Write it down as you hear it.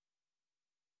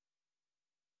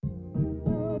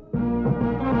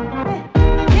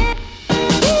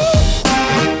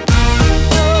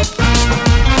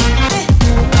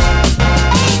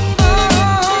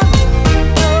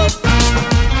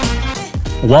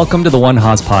Welcome to the One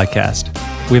Haas podcast.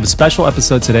 We have a special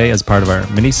episode today as part of our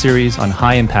mini-series on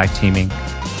high-impact teaming.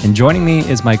 And joining me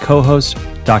is my co-host,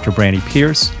 Dr. Brandy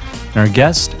Pierce, and our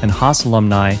guest and Haas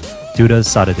alumni, Duda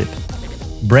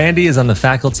Sadadip. Brandy is on the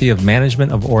Faculty of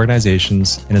Management of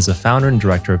Organizations and is a founder and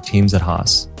director of teams at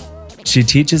Haas. She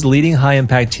teaches leading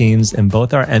high-impact teams in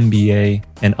both our MBA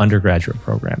and undergraduate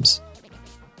programs.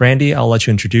 Brandy, I'll let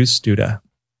you introduce Duda.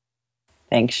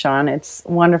 Thanks, Sean. It's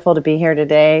wonderful to be here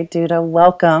today. Duda,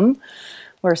 welcome.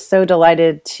 We're so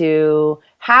delighted to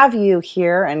have you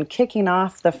here and kicking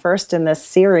off the first in this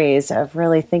series of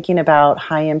really thinking about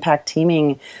high-impact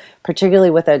teaming, particularly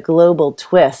with a global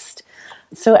twist.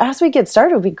 So as we get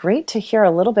started, it would be great to hear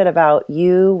a little bit about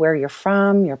you, where you're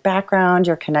from, your background,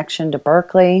 your connection to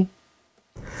Berkeley.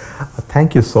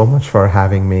 Thank you so much for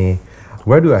having me.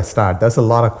 Where do I start? There's a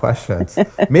lot of questions.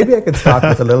 Maybe I could start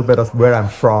with a little bit of where I'm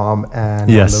from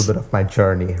and a little bit of my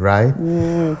journey, right?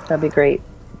 That'd be great.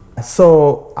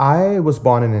 So I was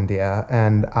born in India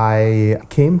and I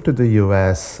came to the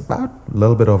US about a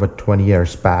little bit over 20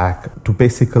 years back to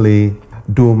basically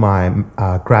do my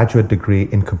graduate degree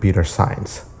in computer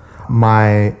science.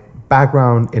 My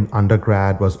background in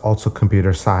undergrad was also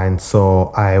computer science, so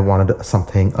I wanted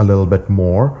something a little bit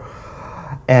more.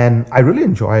 And I really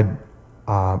enjoyed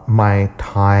my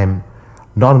time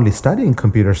not only studying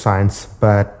computer science,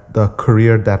 but the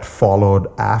career that followed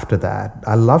after that.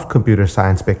 I loved computer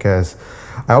science because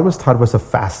I always thought it was a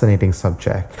fascinating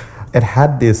subject. It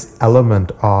had this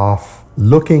element of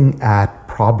looking at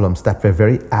problems that were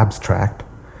very abstract,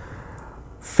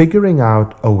 figuring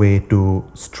out a way to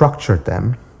structure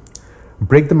them,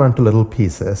 break them into little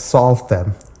pieces, solve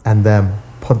them, and then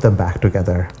put them back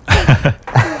together.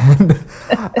 And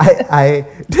I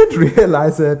didn't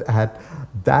realize it at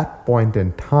that point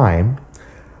in time.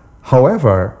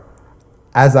 However,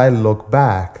 as I look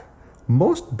back,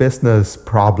 most business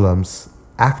problems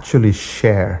actually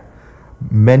share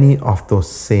many of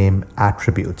those same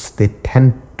attributes. They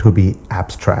tend to be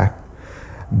abstract.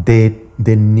 They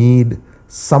need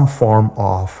some form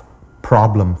of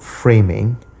problem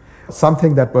framing,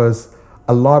 something that was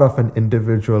a lot of an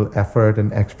individual effort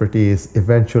and expertise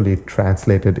eventually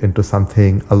translated into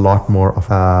something a lot more of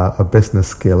a business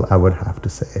skill, I would have to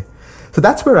say. So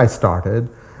that's where I started.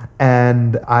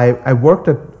 And I worked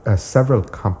at several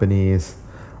companies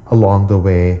along the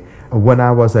way. When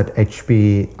I was at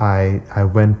HP, I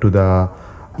went to the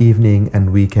evening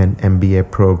and weekend MBA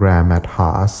program at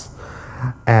Haas.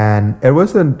 And it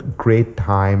was a great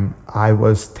time. I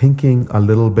was thinking a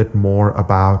little bit more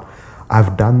about,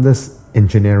 I've done this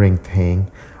engineering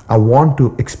thing. I want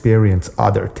to experience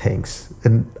other things.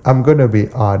 And I'm going to be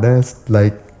honest,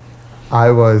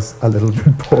 I was a little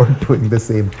bit bored doing the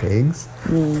same things.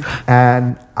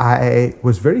 And I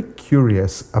was very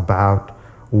curious about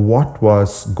what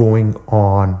was going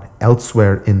on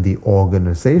elsewhere in the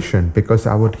organization, because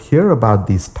I would hear about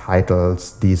these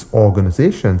titles, these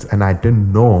organizations, and I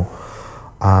didn't know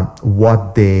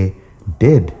what they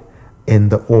did in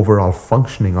the overall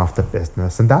functioning of the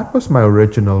business. And that was my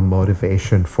original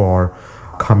motivation for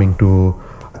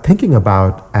thinking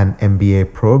about an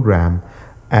MBA program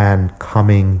and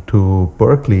coming to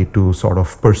Berkeley to sort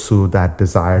of pursue that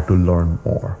desire to learn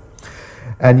more.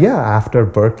 And after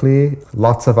Berkeley,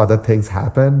 lots of other things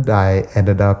happened. I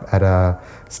ended up at a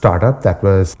startup that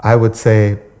was, I would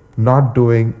say, not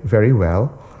doing very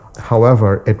well.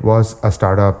 However, it was a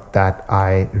startup that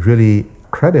I really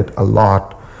credit a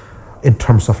lot in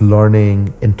terms of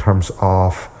learning, in terms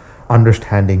of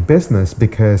understanding business,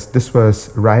 because this was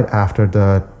right after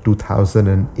the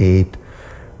 2008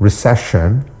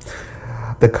 recession.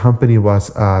 The company was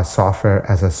a software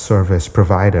as a service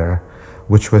provider,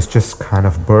 which was just kind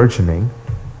of burgeoning.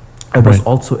 It was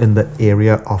also in the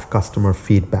area of customer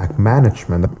feedback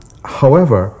management.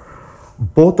 However,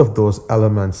 both of those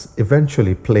elements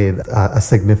eventually played a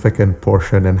significant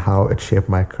portion in how it shaped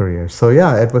my career. So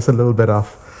it was a little bit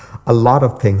of a lot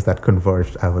of things that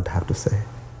converged, I would have to say.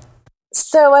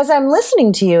 So as I'm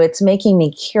listening to you, it's making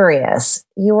me curious.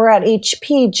 You were at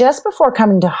HP just before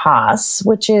coming to Haas,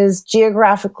 which is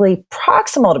geographically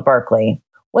proximal to Berkeley.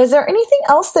 Was there anything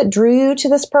else that drew you to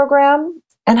this program?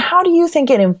 And how do you think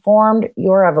it informed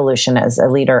your evolution as a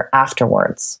leader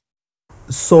afterwards?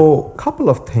 So a couple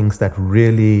of things that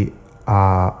really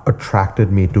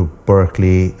attracted me to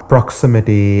Berkeley,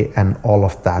 proximity and all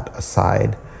of that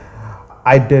aside.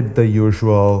 I did the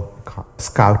usual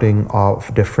scouting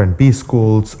of different B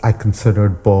schools. I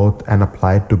considered both and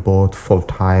applied to both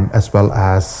full-time as well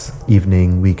as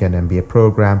evening, weekend MBA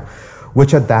program.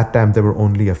 which at that time there were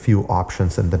only a few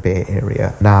options in the Bay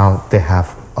Area. Now they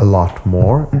have a lot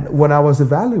more. When I was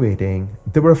evaluating,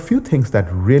 there were a few things that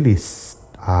really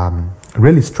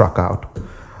struck out.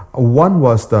 One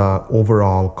was the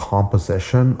overall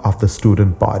composition of the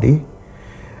student body,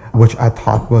 which I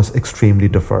thought was extremely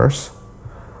diverse.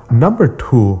 Number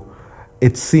two,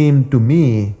 it seemed to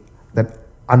me that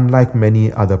unlike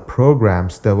many other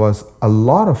programs, there was a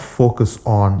lot of focus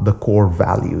on the core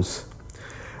values.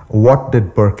 What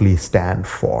did Berkeley stand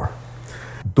for?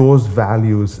 Those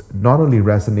values not only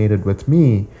resonated with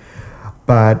me,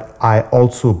 but I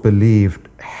also believed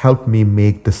helped me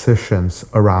make decisions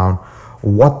around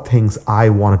what things I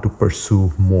wanted to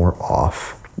pursue more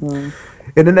of.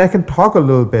 And then I can talk a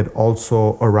little bit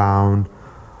also around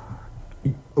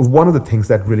one of the things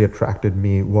that really attracted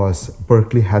me was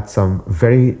Berkeley had some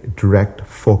very direct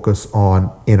focus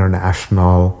on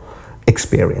international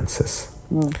experiences.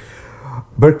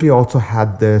 Berkeley also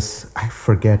had this,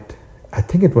 I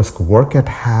think it was Work at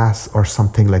Haas or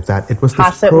something like that. It was this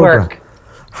Haas at program. Work.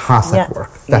 Haas at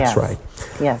Work, that's right.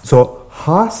 Yes. So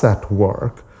Haas at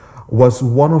Work was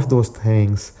one of those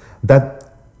things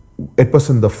that it was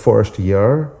in the first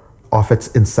year of its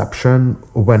inception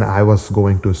when I was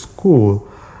going to school.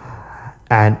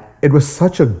 And it was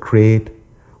such a great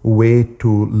way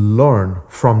to learn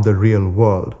from the real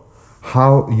world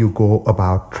how you go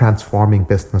about transforming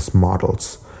business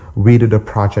models. We did a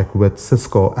project with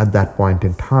Cisco at that point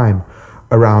in time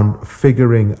around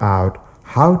figuring out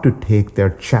how to take their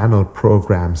channel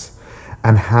programs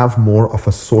and have more of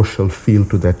a social feel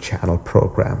to their channel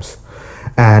programs.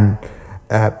 And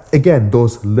again,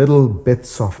 those little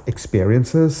bits of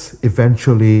experiences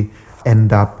eventually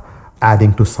end up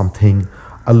adding to something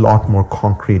a lot more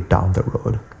concrete down the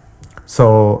road.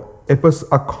 So it was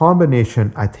a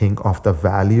combination, I think, of the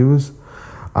values,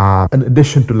 in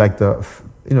addition to like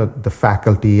the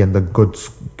faculty and the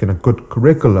good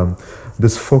curriculum,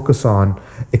 this focus on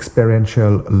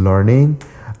experiential learning,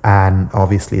 and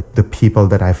obviously the people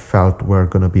that I felt were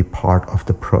going to be part of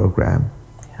the program.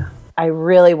 I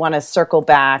really want to circle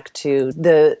back to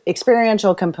the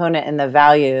experiential component and the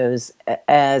values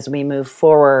as we move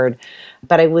forward.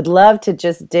 But I would love to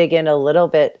just dig in a little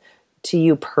bit to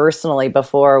you personally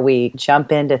before we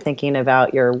jump into thinking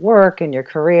about your work and your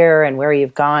career and where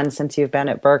you've gone since you've been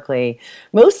at Berkeley.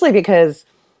 Mostly because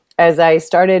as I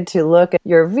started to look at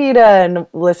your Vita and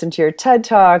listen to your TED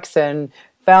Talks and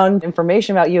found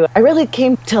information about you, I really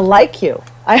came to like you.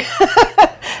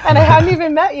 And I hadn't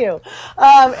even met you.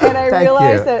 And I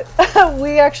realized that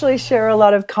we actually share a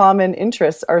lot of common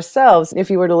interests ourselves.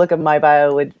 If you were to look at my bio,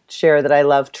 I would share that I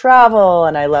love travel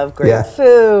and I love great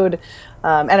food.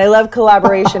 And I love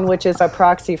collaboration, which is a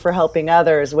proxy for helping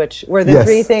others, which were the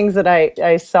three things that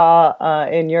I saw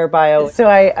in your bio. So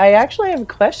I actually have a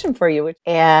question for you.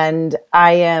 And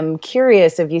I am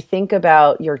curious, if you think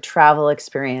about your travel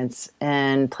experience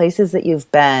and places that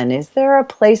you've been, is there a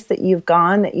place that you've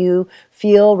gone that you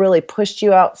feel really pushed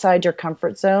you outside your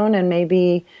comfort zone and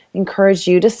maybe encouraged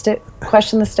you to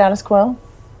question the status quo?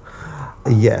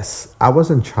 Yes. I was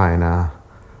in China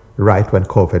right when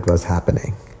COVID was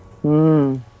happening.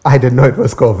 I didn't know it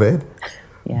was COVID,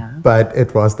 but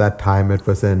it was that time. It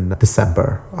was in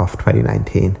December of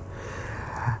 2019.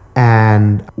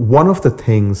 And one of the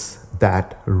things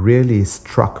that really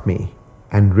struck me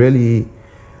and really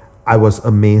I was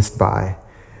amazed by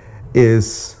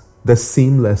is the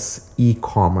seamless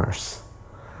e-commerce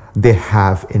they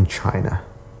have in China.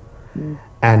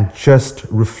 And just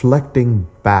reflecting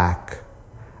back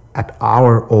at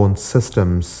our own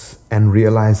systems and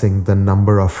realizing the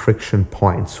number of friction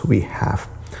points we have.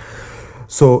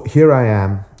 So here I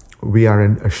am, we are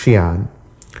in Xi'an.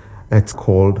 It's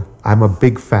cold. I'm a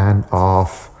big fan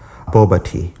of boba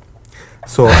tea.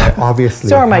 So I obviously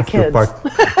so are my kids.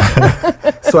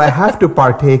 So I have to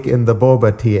partake in the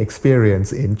boba tea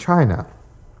experience in China.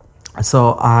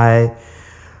 So I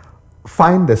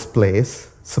find this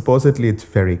place, supposedly it's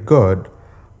very good.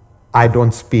 I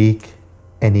don't speak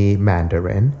any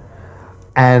Mandarin.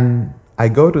 And I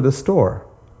go to the store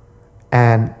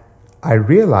and I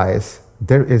realize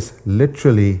there is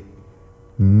literally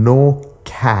no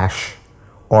cash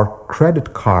or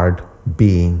credit card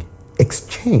being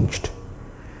exchanged.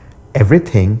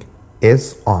 Everything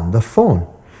is on the phone.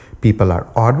 People are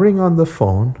ordering on the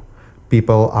phone.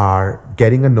 People are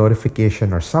getting a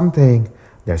notification or something.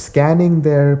 They're scanning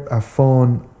their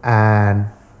phone and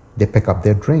they pick up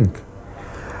their drink.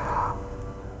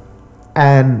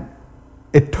 And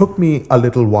it took me a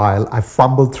little while. I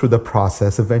fumbled through the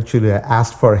process. Eventually, I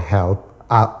asked for help.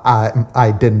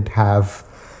 I didn't have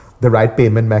the right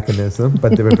payment mechanism,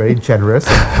 but they were very generous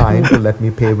and kind to let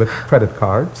me pay with credit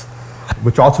cards,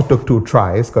 which also took 2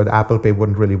 tries because Apple Pay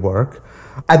wouldn't really work.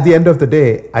 At the end of the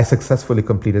day, I successfully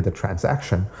completed the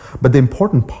transaction. But the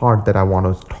important part that I want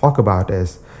to talk about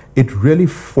is it really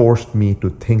forced me to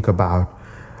think about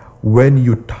when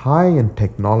you tie in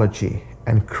technology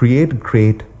and create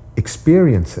great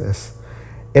experiences,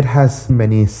 it has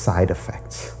many side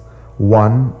effects.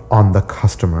 One, on the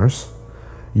customers.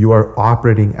 You are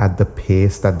operating at the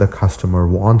pace that the customer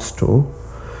wants to.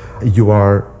 You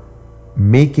are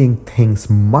making things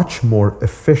much more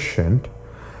efficient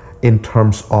in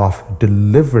terms of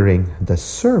delivering the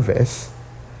service.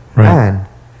 Right. And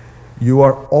you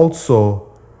are also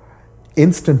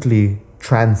instantly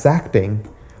transacting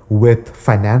with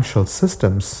financial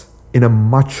systems in a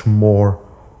much more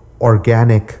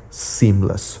organic,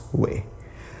 seamless way.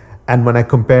 And when I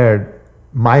compared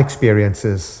my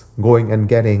experiences going and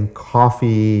getting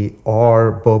coffee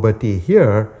or boba tea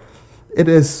here, it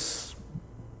is,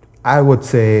 I would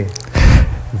say,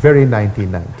 very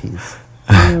 1990s.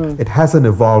 It hasn't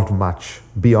evolved much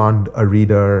beyond a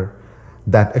reader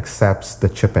that accepts the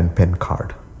chip and PIN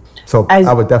card. So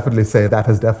I would definitely say that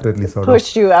has definitely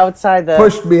pushed you outside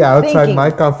pushed me outside thinking.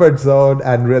 my comfort zone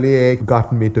and really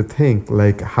gotten me to think,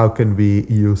 like, how can we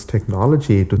use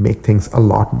technology to make things a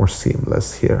lot more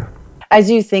seamless here? As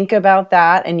you think about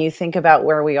that and you think about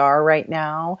where we are right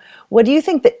now, what do you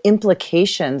think the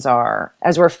implications are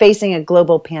as we're facing a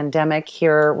global pandemic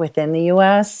here within the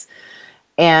US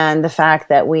and the fact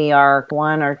that we are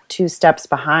 1 or 2 steps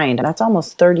behind? And that's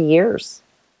almost 30 years.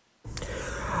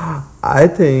 I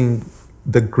think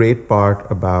the great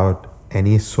part about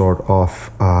any sort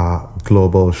of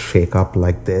global shakeup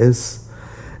like this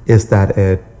is that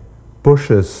it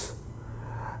pushes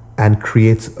and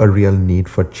creates a real need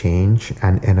for change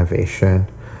and innovation.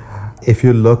 If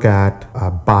you look at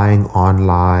buying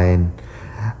online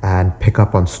and pick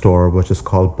up on store, which is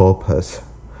called BOPUS,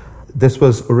 this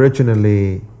was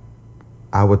originally,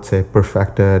 I would say,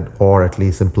 perfected or at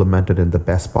least implemented in the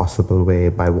best possible way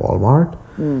by Walmart.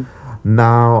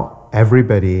 Now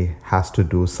everybody has to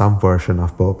do some version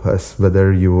of BOPUS,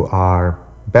 whether you are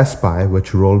Best Buy,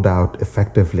 which rolled out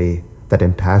effectively that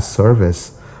entire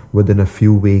service within a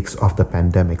few weeks of the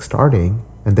pandemic starting,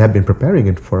 and they have been preparing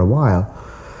it for a while.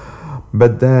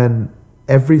 But then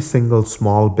every single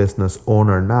small business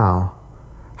owner now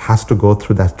has to go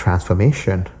through that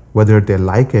transformation, whether they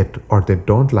like it or they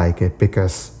don't like it,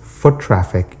 because foot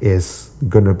traffic is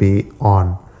going to be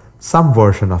on some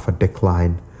version of a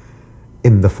decline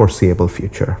in the foreseeable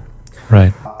future.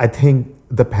 Right. I think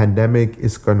the pandemic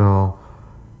is going to,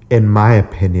 in my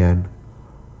opinion,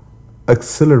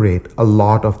 accelerate a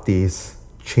lot of these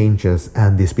changes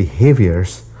and these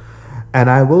behaviors. And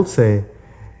I will say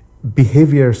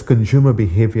behaviors, consumer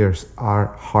behaviors, are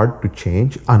hard to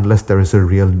change unless there is a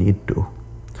real need to.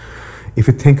 If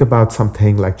you think about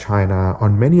something like China or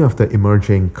many of the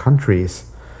emerging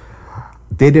countries,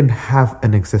 they didn't have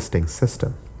an existing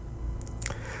system.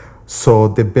 So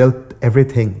they built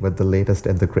everything with the latest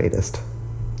and the greatest.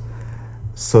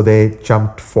 So they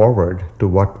jumped forward to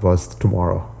what was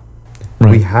tomorrow.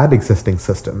 Right. We had existing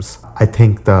systems. I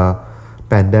think the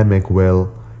pandemic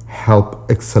will help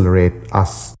accelerate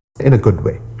us in a good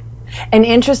way. And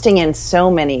interesting in so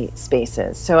many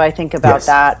spaces. So I think about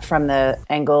that from the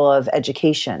angle of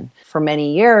education. For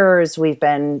many years, we've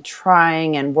been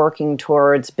trying and working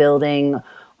towards building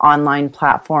online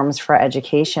platforms for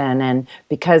education. And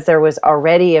because there was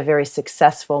already a very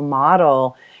successful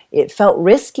model, it felt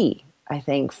risky, I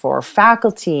think, for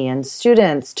faculty and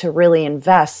students to really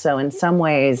invest. So in some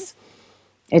ways,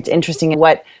 it's interesting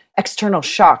what external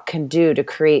shock can do to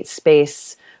create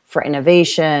space for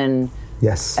innovation,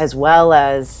 yes, as well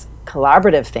as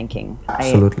collaborative thinking.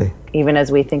 Absolutely. Even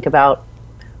as we think about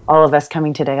all of us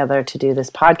coming together to do this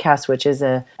podcast, which is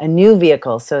a new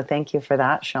vehicle. So thank you for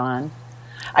that, Sean.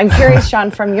 I'm curious,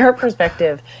 Sean, from your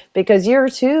perspective, because you're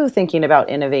too thinking about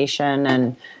innovation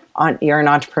and you're an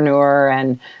entrepreneur,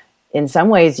 and in some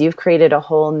ways you've created a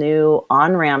whole new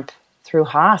on-ramp through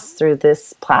Haas, through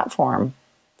this platform.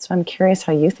 So I'm curious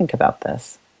how you think about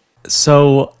this.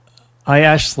 So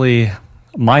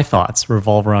my thoughts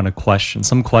revolve around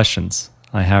some questions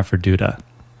I have for Duda.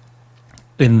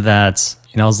 In that,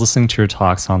 I was listening to your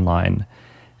talks online,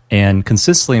 and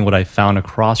consistently what I found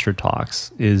across your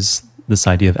talks is this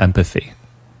idea of empathy,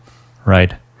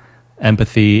 right?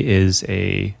 Empathy is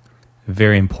a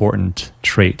very important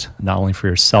trait, not only for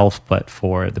yourself, but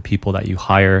for the people that you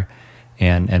hire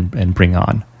and bring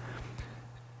on.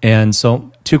 And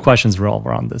so 2 questions revolve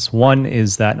around this. One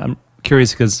is that I'm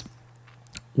curious because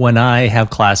when I have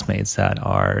classmates that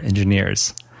are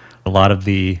engineers, A lot of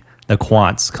the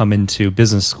quants come into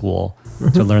business school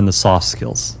to learn the soft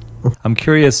skills. I'm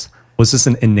curious, was this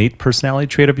an innate personality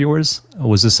trait of yours? Or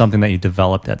was this something that you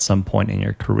developed at some point in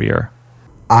your career?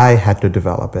 I had to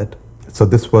develop it. So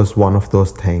this was one of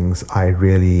those things I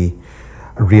really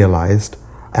realized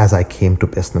as I came to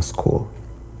business school.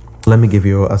 Let me give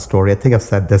you a story. I think I've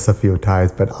said this a few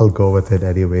times, but I'll go with it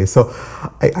anyway. So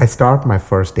I start my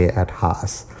first day at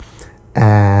Haas,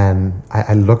 and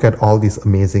I look at all these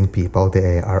amazing people.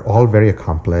 They are all very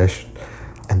accomplished,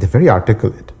 and they're very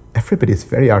articulate. Everybody's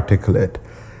very articulate.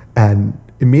 And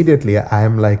immediately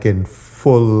I'm like in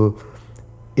full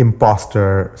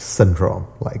imposter syndrome.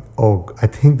 Like, oh, I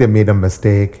think they made a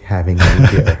mistake having me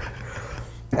here.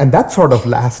 And that sort of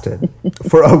lasted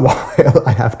for a while,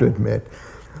 I have to admit.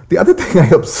 The other thing I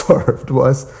observed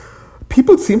was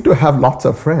people seem to have lots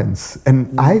of friends,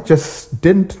 and I just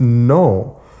didn't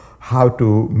know how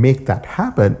to make that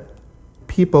happen.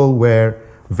 People were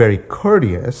very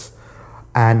courteous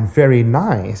and very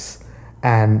nice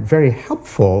and very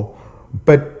helpful,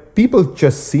 but people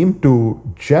just seemed to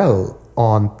gel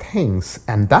on things,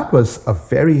 and that was a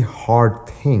very hard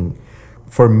thing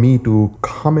for me to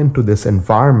come into this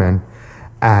environment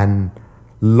and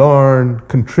learn,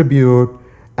 contribute,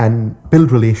 and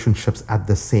build relationships at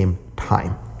the same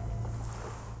time.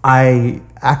 I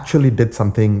actually did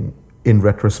something in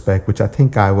retrospect, which I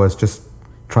think I was just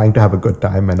trying to have a good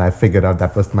time, and I figured out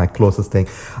that was my closest thing.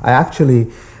 I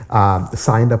actually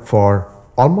signed up for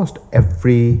almost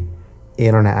every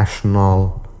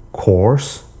international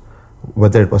course,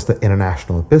 whether it was the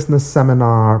International Business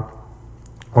Seminar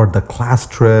or the class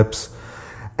trips.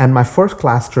 And my first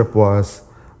class trip was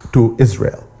to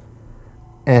Israel.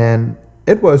 And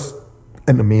it was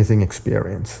an amazing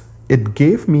experience. It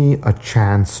gave me a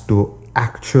chance to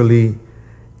actually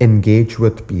engage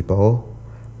with people,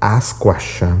 ask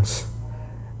questions,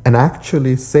 and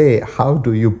actually say, how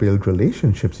do you build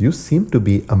relationships? You seem to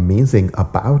be amazing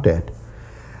about it.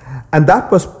 And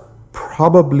that was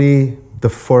probably the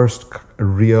first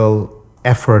real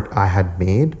effort I had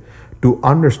made to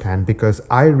understand, because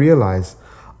I realized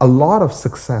a lot of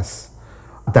success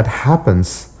that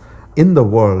happens in the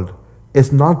world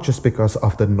is not just because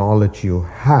of the knowledge you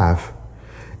have.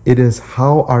 It is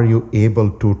how are you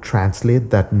able to translate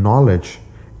that knowledge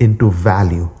into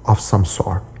value of some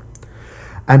sort.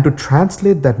 And to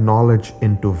translate that knowledge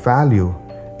into value,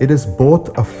 it is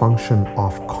both a function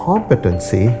of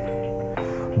competency,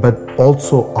 but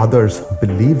also others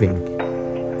believing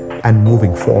and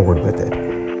moving forward with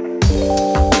it.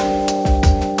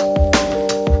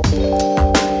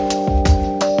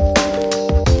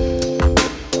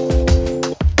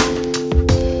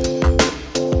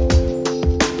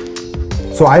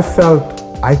 So I felt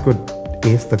I could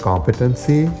ace the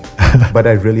competency, but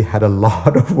I really had a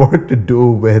lot of work to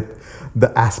do with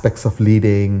the aspects of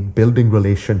leading, building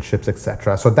relationships,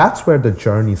 etc. So that's where the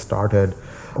journey started.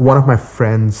 One of my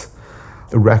friends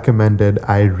recommended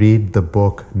I read the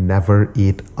book Never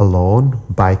Eat Alone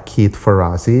by Keith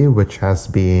Ferrazzi, which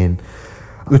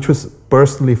was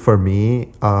personally for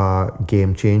me a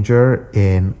game changer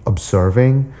in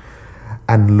observing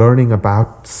and learning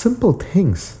about simple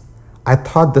things. I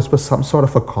thought this was some sort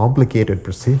of a complicated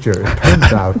procedure. It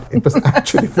turns out it was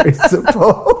actually very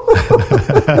simple.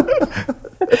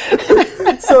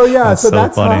 That's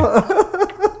funny.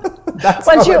 That's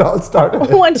how it all started.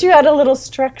 Once you had a little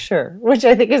structure, which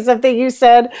I think is something you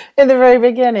said in the very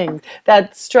beginning,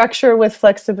 that structure with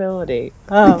flexibility.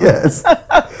 Yes,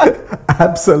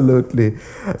 absolutely.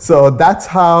 So that's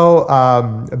how,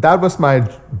 that was my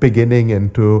beginning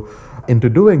into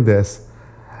doing this.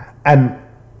 And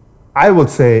I would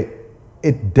say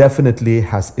it definitely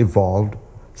has evolved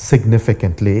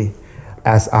significantly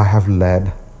as I have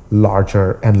led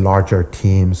larger and larger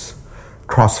teams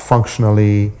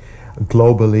cross-functionally,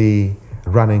 globally,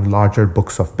 running larger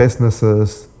books of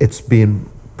businesses. It's been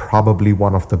probably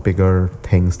one of the bigger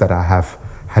things that I have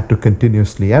had to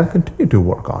continuously and continue to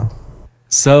work on.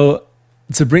 So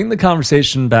to bring the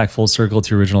conversation back full circle to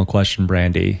your original question,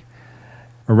 Brandy,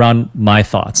 around my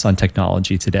thoughts on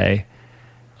technology today,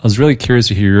 I was really curious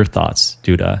to hear your thoughts,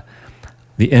 Duda,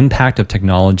 the impact of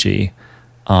technology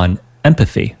on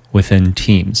empathy within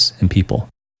teams and people.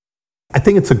 I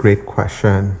think it's a great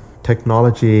question.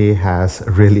 Technology has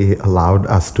really allowed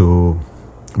us to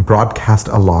broadcast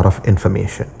a lot of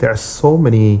information. There are so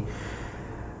many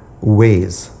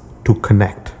ways to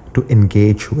connect, to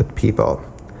engage with people.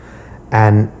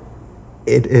 And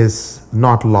it is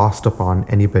not lost upon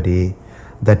anybody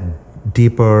that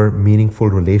deeper, meaningful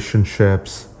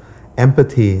relationships,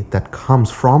 empathy that comes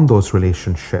from those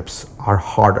relationships are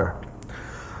harder.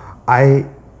 I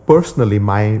personally,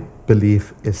 my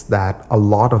belief is that a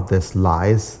lot of this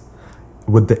lies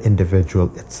with the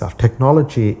individual itself.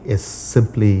 Technology is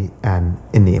simply an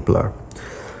enabler.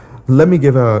 Let me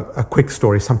give a quick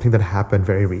story, something that happened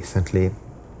very recently.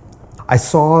 I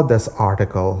saw this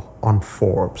article on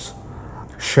Forbes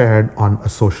shared on a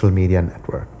social media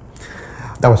network.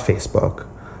 That was Facebook.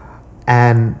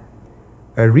 And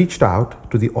I reached out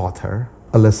to the author,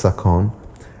 Alyssa Cohn.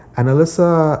 And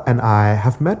Alyssa and I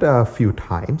have met a few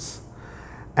times.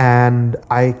 And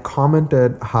I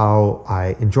commented how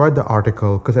I enjoyed the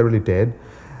article, because I really did,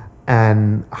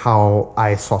 and how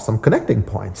I saw some connecting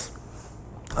points.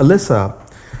 Alyssa,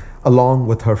 along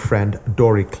with her friend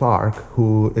Dorie Clark,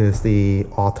 who is the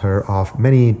author of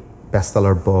many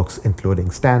bestseller books, including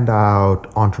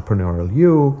Standout, Entrepreneurial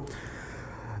You,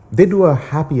 they do a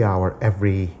happy hour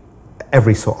every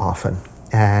so often,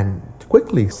 and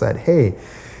quickly said, hey,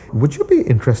 would you be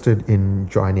interested in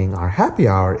joining our happy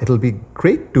hour? It'll be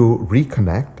great to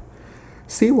reconnect,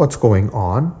 see what's going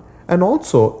on, and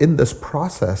also in this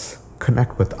process,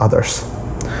 connect with others.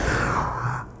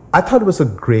 I thought it was a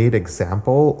great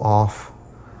example of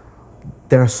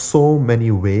there are so many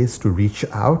ways to reach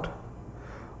out,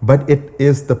 but it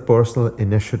is the personal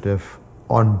initiative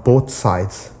on both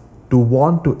sides to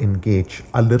want to engage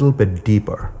a little bit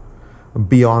deeper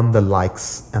beyond the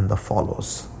likes and the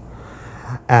follows.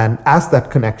 And as that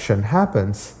connection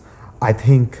happens, I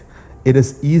think it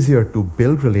is easier to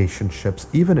build relationships,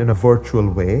 even in a virtual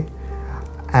way,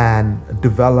 and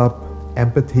develop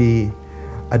empathy,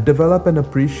 develop an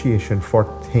appreciation for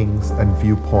things and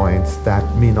viewpoints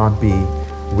that may not be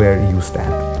where you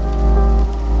stand.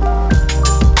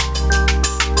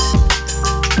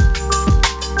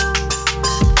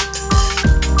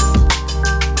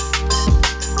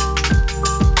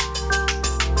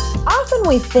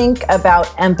 We think about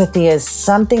empathy as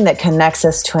something that connects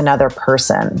us to another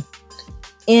person.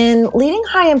 In leading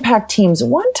high-impact teams,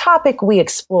 one topic we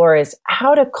explore is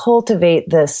how to cultivate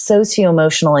the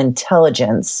socio-emotional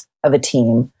intelligence of a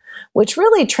team, which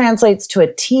really translates to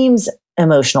a team's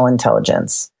emotional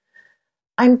intelligence.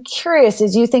 I'm curious,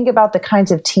 as you think about the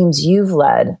kinds of teams you've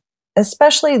led,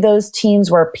 especially those teams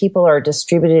where people are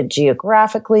distributed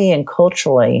geographically and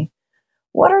culturally,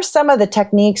 what are some of the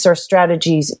techniques or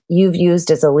strategies you've used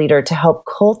as a leader to help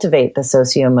cultivate the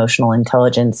socio-emotional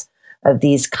intelligence of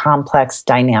these complex,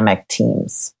 dynamic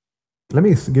teams? Let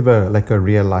me give a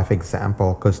real life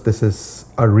example, because this is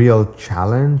a real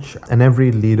challenge and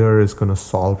every leader is going to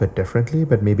solve it differently,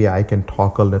 but maybe I can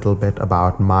talk a little bit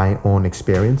about my own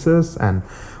experiences and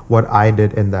what I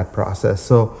did in that process.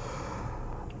 So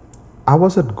I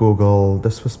was at Google,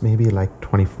 this was maybe like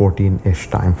 2014-ish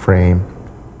time frame.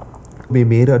 We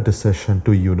made a decision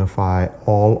to unify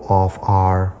all of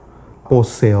our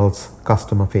post-sales,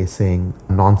 customer-facing,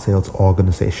 non-sales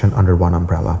organization under one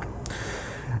umbrella.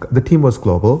 The team was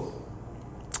global.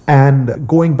 And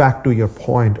going back to your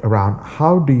point around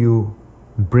how do you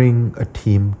bring a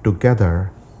team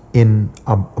together in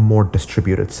a more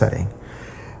distributed setting?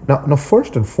 Now,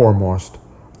 first and foremost,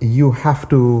 you have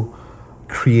to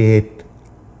create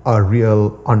a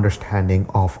real understanding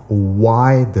of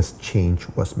why this change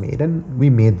was made. And we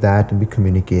made that and we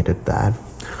communicated that.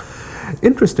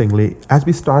 Interestingly, as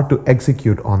we start to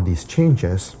execute on these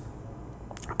changes,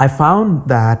 I found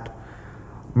that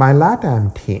my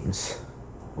LATAM teams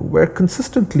were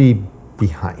consistently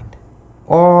behind.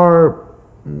 Or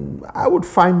I would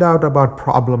find out about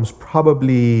problems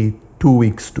probably 2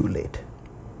 weeks too late.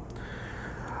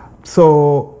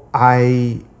 So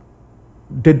I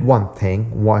did one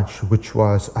thing, which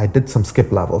was I did some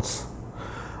skip levels.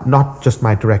 Not just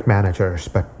my direct managers,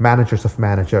 but managers of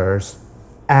managers.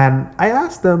 And I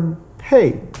asked them,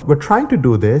 hey, we're trying to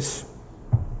do this.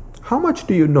 How much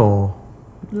do you know?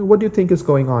 What do you think is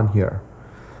going on here?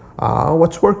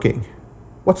 What's working?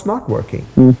 What's not working?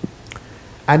 Mm-hmm.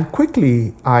 And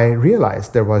quickly, I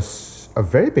realized there was a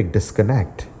very big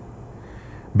disconnect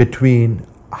between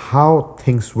how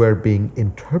things were being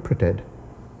interpreted,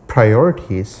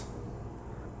 priorities,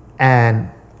 and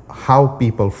how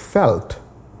people felt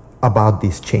about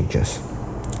these changes.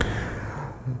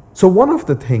 So one of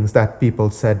the things that people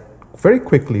said very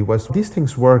quickly was these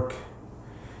things work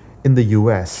in the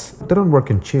US. They don't work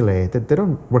in Chile. They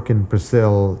don't work in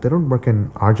Brazil. They don't work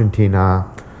in Argentina.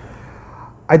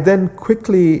 I then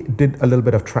quickly did a little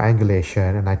bit of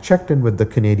triangulation and I checked in with the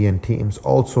Canadian teams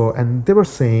also, and they were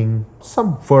saying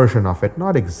some version of it,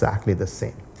 not exactly the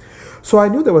same. So I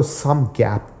knew there was some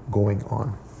gap going on.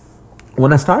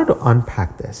 When I started to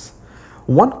unpack this,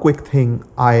 one quick thing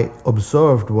I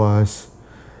observed was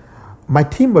my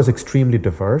team was extremely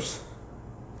diverse,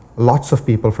 lots of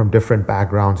people from different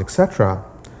backgrounds, etc.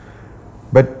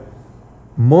 But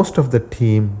most of the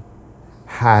team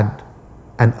had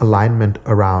an alignment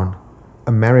around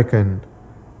American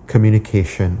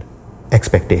communication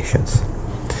expectations.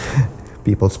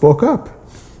 People spoke up.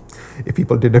 If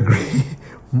people didn't agree,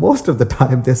 most of the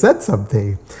time they said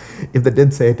something. If they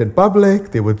didn't say it in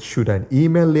public, they would shoot an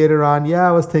email later on. Yeah,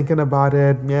 I was thinking about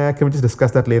it. Yeah, can we just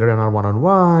discuss that later in our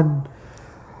one-on-one?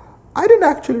 I didn't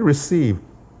actually receive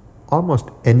almost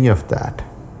any of that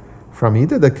from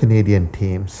either the Canadian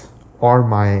teams or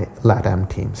my LATAM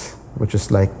teams, which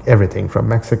is like everything from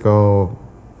Mexico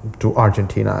to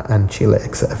Argentina and Chile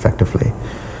effectively.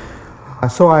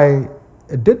 So I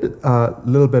did a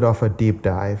little bit of a deep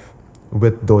dive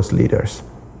with those leaders.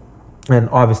 And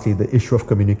obviously the issue of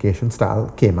communication style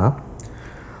came up.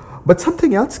 But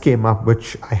something else came up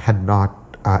which I had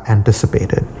not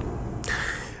anticipated.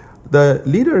 The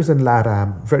leaders in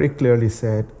LATAM very clearly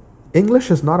said,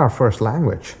 English is not our first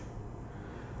language.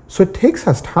 So it takes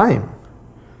us time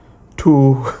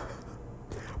to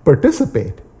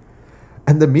participate.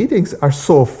 And the meetings are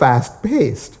so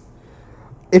fast-paced,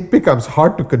 it becomes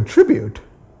hard to contribute.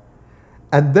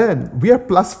 And then we are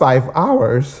plus 5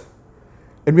 hours,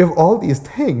 and we have all these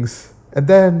things, and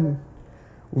then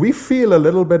we feel a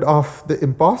little bit of the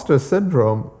imposter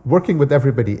syndrome working with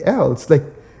everybody else. Like,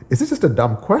 is this just a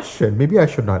dumb question? Maybe I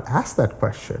should not ask that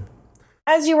question.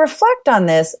 As you reflect on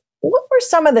this, what were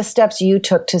some of the steps you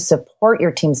took to support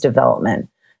your team's development,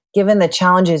 given the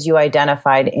challenges you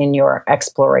identified in your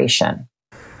exploration?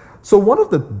 So one of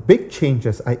the big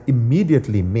changes I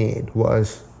immediately made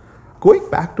was going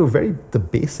back to the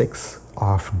basics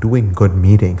of doing good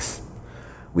meetings.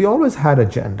 We always had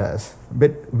agendas,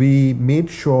 but we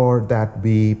made sure that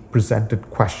we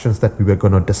presented questions that we were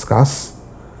going to discuss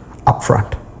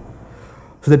upfront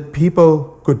so that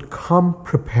people could come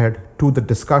prepared to the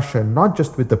discussion, not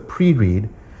just with the pre-read,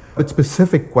 but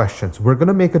specific questions. We're going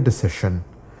to make a decision.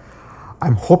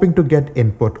 I'm hoping to get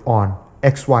input on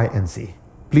X, Y, and Z.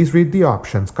 Please read the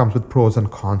options, comes with pros and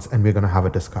cons, and we're going to have a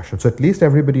discussion. So at least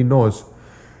everybody knows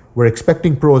we're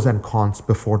expecting pros and cons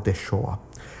before they show up.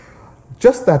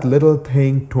 Just that little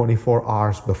thing 24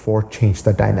 hours before changed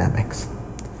the dynamics.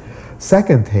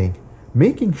 Second thing,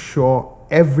 making sure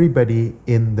everybody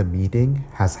in the meeting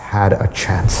has had a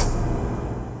chance.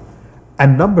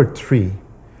 And number 3,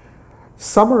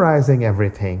 summarizing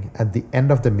everything at the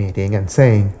end of the meeting and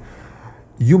saying,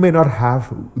 you may not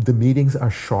have, the meetings are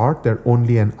short, they're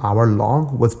only an hour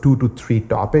long with 2 to 3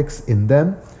 topics in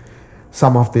them.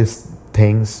 Some of these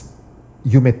things,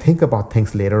 you may think about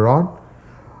things later on.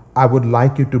 I would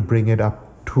like you to bring it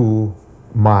up to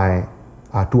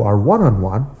our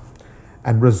one-on-one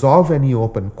and resolve any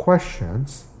open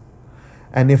questions.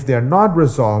 And if they're not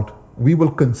resolved, we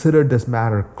will consider this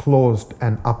matter closed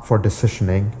and up for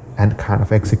decisioning and kind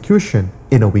of execution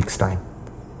in a week's time.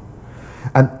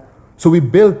 And so we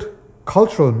built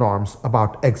cultural norms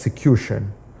about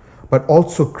execution, but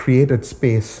also created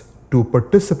space to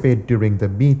participate during the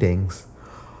meetings,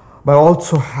 but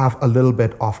also have a little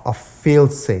bit of a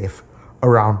fail-safe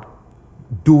around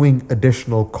doing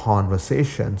additional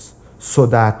conversations so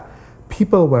that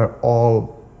people were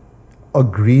all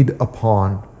agreed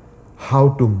upon how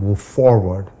to move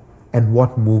forward and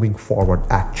what moving forward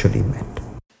actually meant.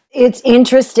 It's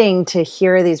interesting to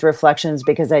hear these reflections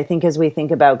because I think as we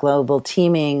think about global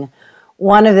teaming,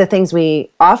 one of the things we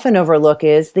often overlook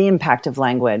is the impact of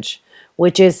language,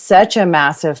 which is such a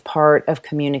massive part of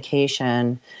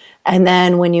communication. And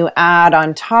then when you add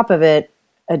on top of it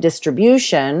a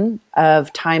distribution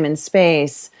of time and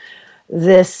space,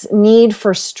 this need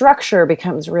for structure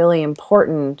becomes really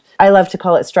important. I love to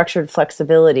call it structured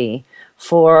flexibility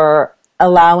for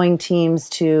allowing teams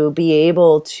to be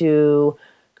able to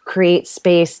create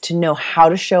space to know how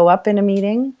to show up in a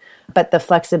meeting, but the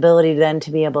flexibility then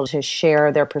to be able to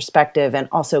share their perspective and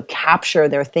also capture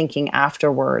their thinking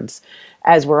afterwards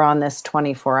as we're on this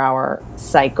 24-hour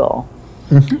cycle.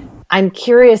 Mm-hmm. I'm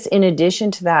curious, in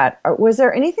addition to that, was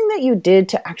there anything that you did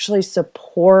to actually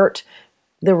support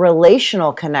the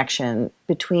relational connection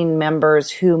between members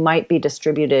who might be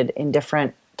distributed in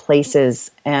different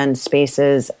places and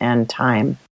spaces and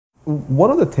time? One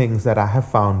of the things that I have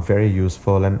found very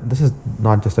useful, and this is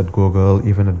not just at Google,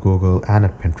 even at Google and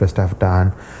at Pinterest I've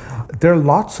done, there are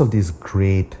lots of these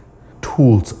great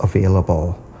tools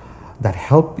available that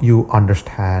help you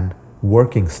understand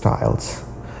working styles,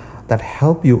 that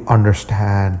help you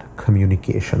understand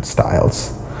communication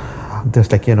styles.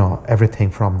 There's everything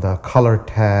from the color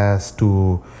test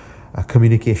to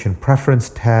communication preference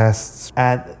tests,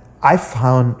 and I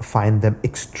find them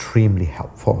extremely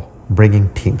helpful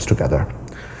bringing teams together.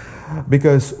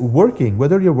 Because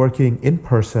whether you're working in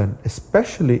person,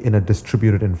 especially in a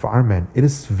distributed environment, it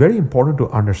is very important to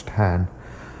understand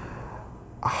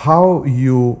how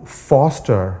you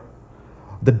foster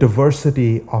the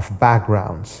diversity of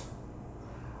backgrounds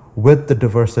with the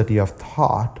diversity of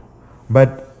thought,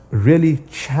 but really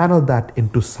channel that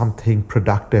into something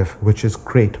productive, which is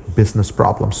great business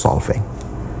problem solving.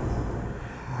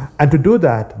 And to do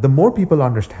that, the more people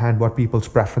understand what people's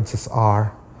preferences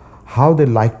are, how they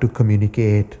like to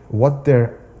communicate, what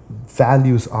their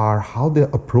values are, how they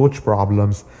approach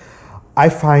problems, I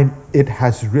find it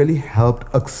has really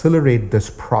helped accelerate this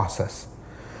process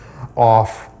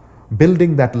of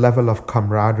building that level of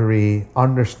camaraderie,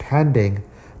 understanding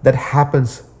that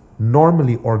happens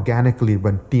normally organically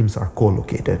when teams are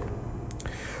co-located.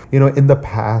 In the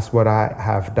past, what I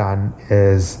have done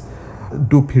is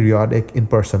do periodic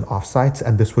in-person offsites,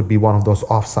 and this would be one of those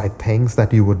offsite things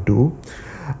that you would do.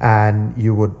 And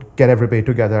you would get everybody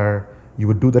together, you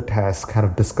would do the test, kind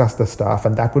of discuss the stuff,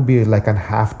 and that would be like a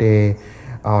half day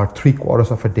or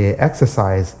 3/4 of a day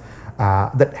exercise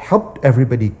that helped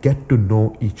everybody get to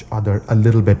know each other a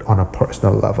little bit on a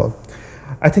personal level.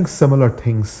 I think similar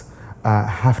things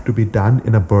have to be done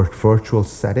in a virtual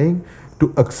setting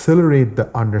to accelerate the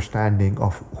understanding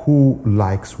of who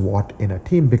likes what in a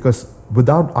team, because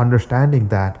without understanding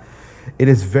that, it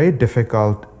is very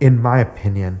difficult, in my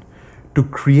opinion, to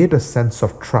create a sense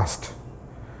of trust.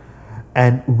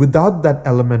 And without that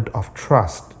element of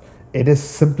trust, it is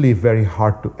simply very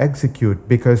hard to execute,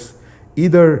 because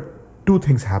either two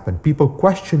things happen. People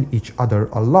question each other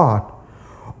a lot,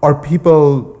 or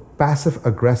people passive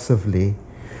aggressively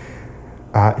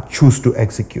choose to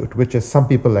execute, which is some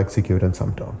people execute and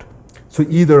some don't. So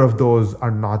either of those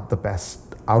are not the best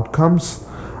outcomes.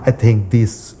 I think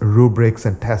these rubrics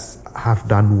and tests have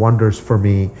done wonders for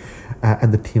me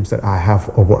and the teams that I have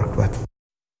worked with.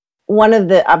 One of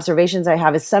the observations I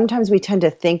have is sometimes we tend to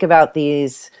think about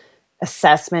these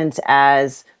assessments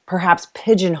as perhaps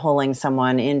pigeonholing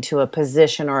someone into a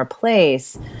position or a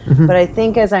place. Mm-hmm. But I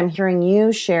think as I'm hearing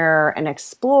you share and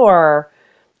explore,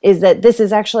 is that this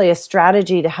is actually a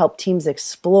strategy to help teams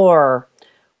explore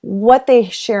what they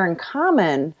share in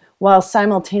common while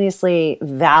simultaneously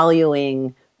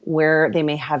valuing where they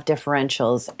may have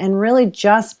differentials, and really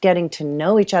just getting to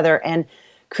know each other and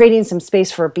creating some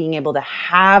space for being able to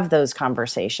have those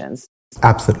conversations.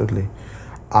 Absolutely.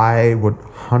 I would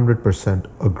 100%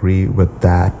 agree with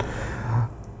that.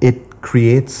 It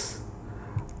creates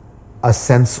a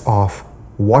sense of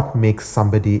what makes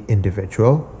somebody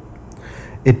individual.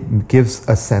 It gives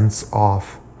a sense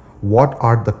of what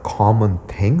are the common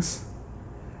things.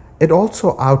 It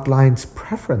also outlines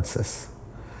preferences,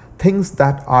 things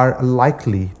that are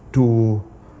likely to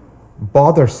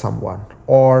bother someone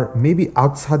or maybe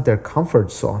outside their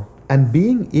comfort zone. And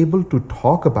being able to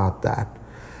talk about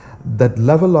that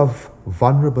level of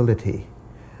vulnerability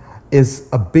is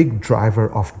a big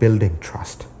driver of building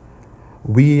trust.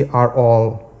 We are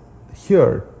all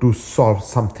here to solve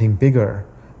something bigger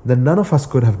that none of us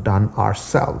could have done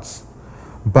ourselves.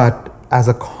 But as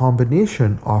a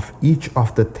combination of each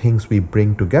of the things we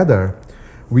bring together,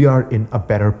 we are in a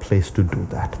better place to do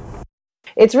that.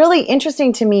 It's really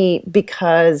interesting to me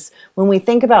because when we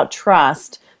think about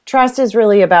trust is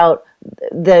really about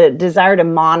the desire to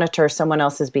monitor someone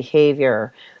else's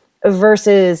behavior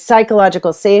versus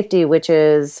psychological safety, which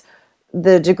is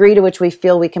the degree to which we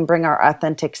feel we can bring our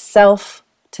authentic self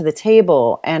to the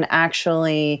table and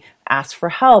actually ask for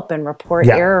help and report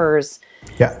errors.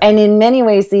 Yeah. And in many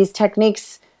ways, these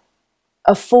techniques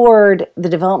afford the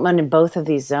development in both of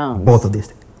these zones. Both of these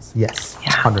things, yes,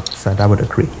 100%. I would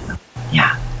agree.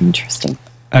 Yeah, interesting.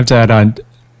 I have to add on,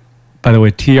 by the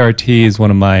way, TRT is one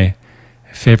of my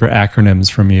favorite acronyms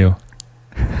from you.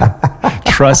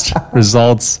 Trust,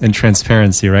 results, and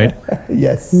transparency, right?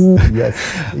 Yes.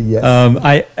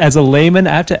 I, as a layman,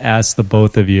 I have to ask the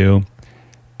both of you,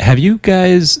 have you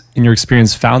guys, in your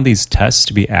experience, found these tests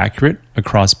to be accurate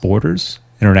across borders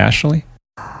internationally?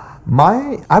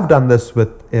 I've done this with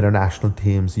international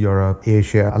teams, Europe,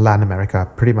 Asia, Latin America,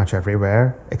 pretty much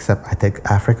everywhere, except I think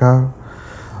Africa.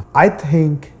 I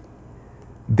think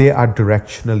they are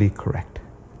directionally correct.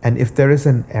 And if there is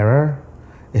an error,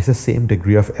 it's the same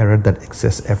degree of error that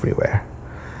exists everywhere.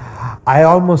 I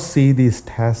almost see these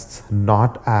tests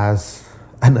not as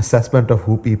an assessment of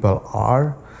who people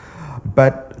are,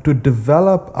 but to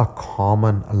develop a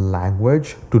common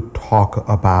language to talk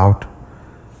about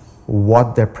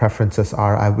what their preferences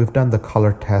are. We've done the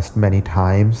color test many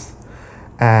times.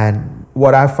 And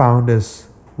what I found is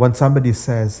when somebody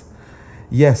says,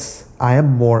 yes, I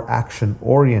am more action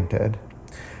oriented,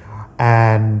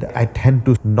 And I tend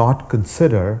to not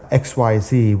consider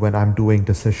XYZ when I'm doing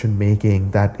decision making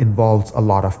that involves a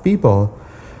lot of people.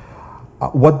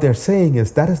 What they're saying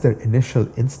is that is their initial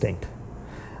instinct.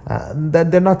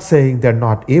 That they're not saying they're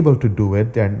not able to do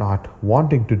it, they're not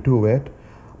wanting to do it.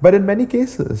 But in many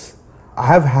cases, I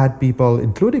have had people,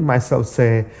 including myself,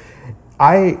 say,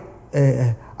 I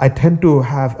tend to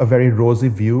have a very rosy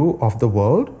view of the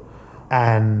world,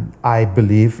 and I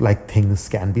believe like things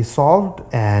can be solved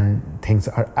and things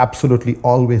are absolutely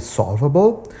always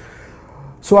solvable.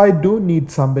 So I do need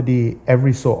somebody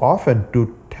every so often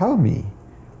to tell me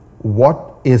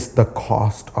what is the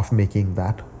cost of making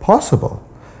that possible.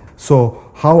 So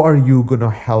how are you going to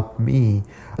help me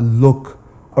look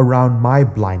around my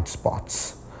blind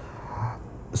spots?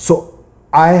 So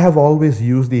I have always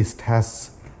used these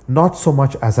tests not so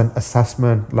much as an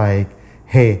assessment like,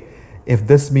 hey, if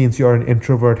this means you're an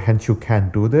introvert, hence you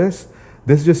can't do this.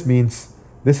 This just means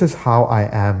this is how I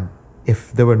am.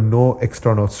 If there were no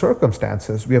external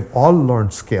circumstances, we have all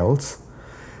learned skills.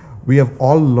 We have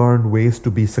all learned ways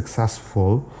to be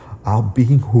successful,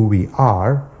 being who we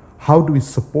are. How do we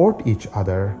support each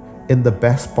other in the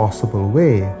best possible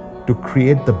way to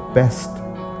create the best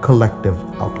collective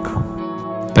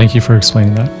outcome? Thank you for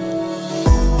explaining that.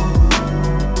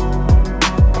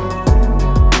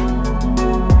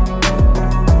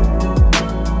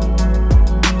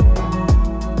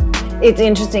 It's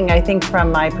interesting, I think,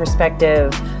 from my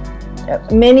perspective,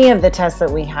 many of the tests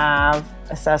that we have,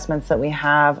 assessments that we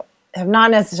have not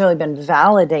necessarily been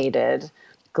validated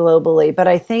globally. But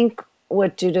I think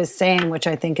what Judah's saying, which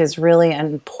I think is really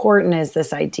important, is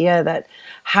this idea that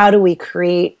how do we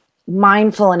create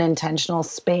mindful and intentional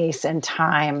space and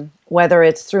time, whether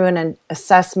it's through an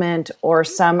assessment or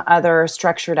some other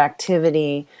structured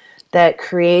activity that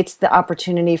creates the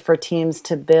opportunity for teams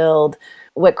to build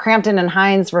what Crampton and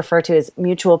Hines refer to as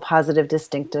mutual positive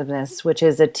distinctiveness, which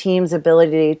is a team's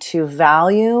ability to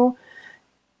value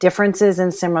differences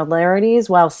and similarities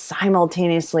while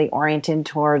simultaneously oriented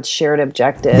towards shared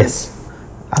objectives. Yes,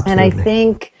 absolutely. And I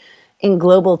think in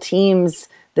global teams,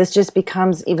 this just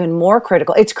becomes even more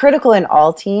critical. It's critical in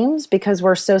all teams because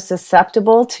we're so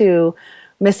susceptible to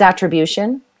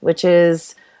misattribution, which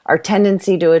is our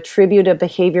tendency to attribute a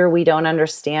behavior we don't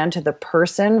understand to the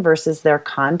person versus their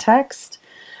context.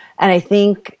 And I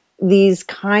think these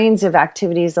kinds of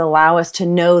activities allow us to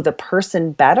know the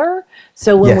person better.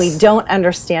 So when we don't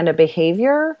understand a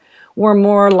behavior, we're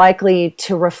more likely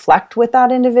to reflect with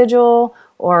that individual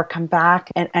or come back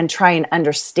and try and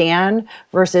understand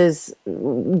versus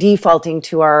defaulting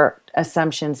to our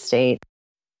assumption state.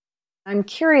 I'm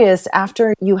curious,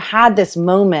 after you had this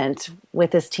moment with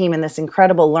this team and this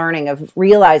incredible learning of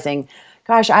realizing,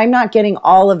 gosh, I'm not getting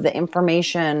all of the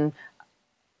information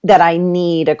that I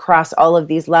need across all of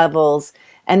these levels,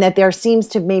 and that there seems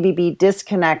to maybe be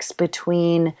disconnects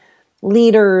between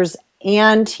leaders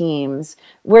and teams.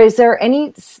 Was there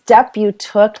any step you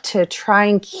took to try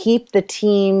and keep the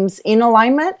teams in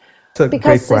alignment?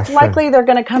 Because it's likely they're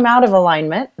going to come out of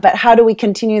alignment, but how do we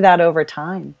continue that over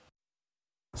time?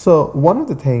 So one of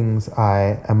the things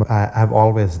I've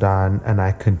always done and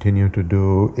I continue to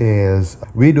do is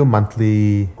we do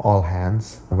monthly all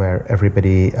hands where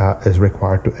everybody is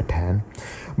required to attend.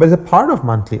 But as a part of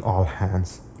monthly all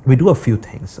hands, we do a few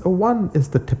things. One is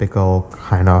the typical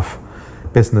kind of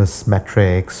business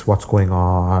metrics, what's going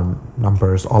on,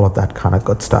 numbers, all of that kind of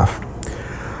good stuff.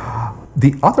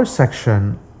 The other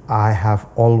section I have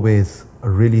always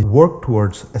really worked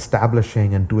towards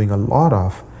establishing and doing a lot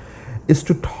of is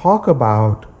to talk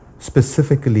about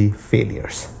specifically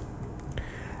failures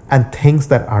and things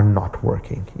that are not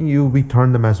working. We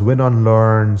term them as win on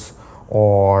learns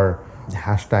or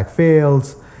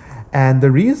 #fails. And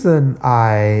the reason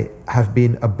I have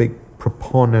been a big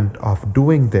proponent of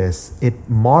doing this, it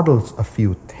models a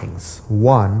few things.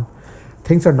 One,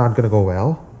 things are not going to go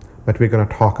well, but we're going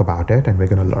to talk about it and we're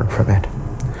going to learn from it.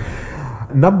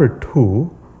 Number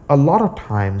two, a lot of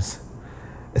times,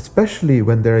 especially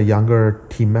when they're younger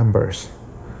team members,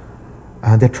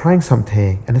 they're trying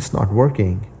something and it's not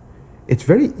working, it's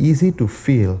very easy to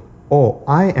feel, oh,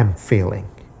 I am failing.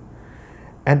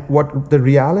 And what the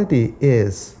reality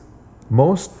is,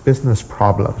 most business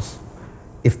problems,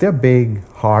 if they're big,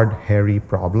 hard, hairy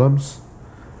problems,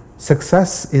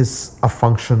 success is a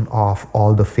function of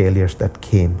all the failures that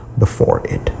came before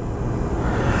it.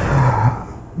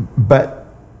 But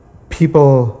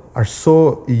people are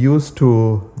so used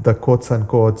to the quotes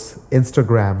unquote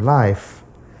Instagram life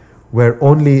where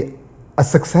only a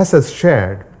success is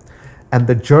shared and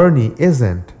the journey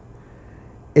isn't.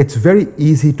 It's very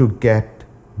easy to get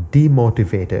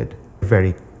demotivated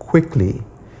very quickly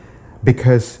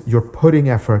because you're putting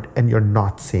effort and you're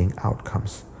not seeing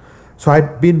outcomes. So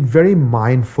I've been very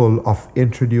mindful of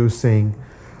introducing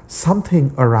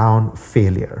something around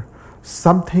failure,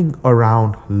 something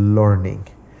around learning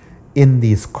in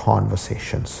these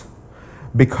conversations.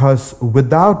 Because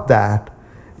without that,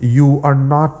 you are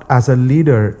not, as a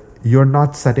leader, you're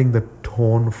not setting the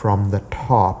tone from the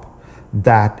top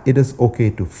that it is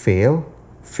okay to fail.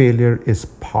 Failure is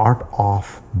part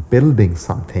of building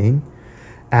something,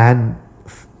 and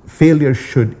failure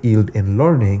should yield in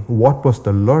learning. What was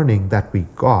the learning that we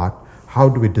got? How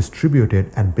do we distribute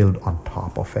it and build on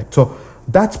top of it? So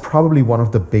that's probably one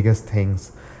of the biggest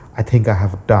things I think I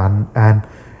have done, and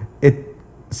it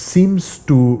seems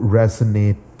to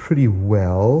resonate pretty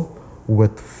well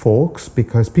with folks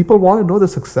because people want to know the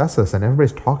successes and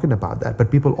everybody's talking about that, but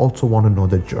people also want to know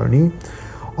the journey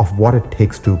of what it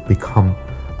takes to become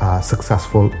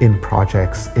successful in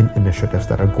projects, in initiatives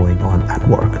that are going on at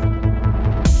work.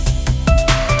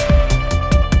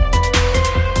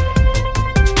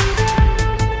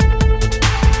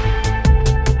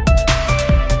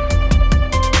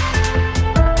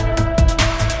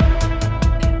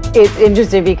 It's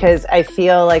interesting because I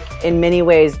feel like in many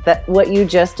ways that what you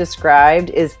just described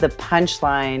is the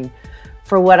punchline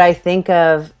for what I think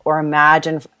of or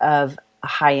imagine of a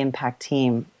high impact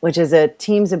team, which is a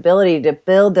team's ability to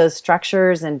build those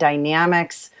structures and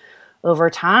dynamics over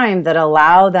time that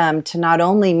allow them to not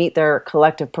only meet their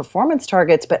collective performance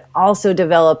targets, but also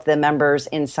develop the members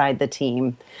inside the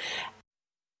team.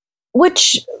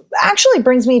 Which actually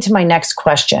brings me to my next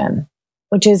question,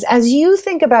 which is, as you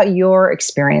think about your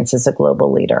experience as a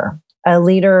global leader, a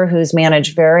leader who's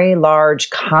managed very large,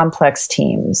 complex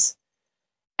teams,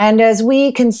 and as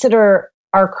we consider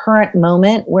our current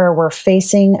moment where we're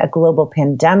facing a global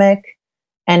pandemic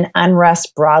and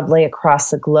unrest broadly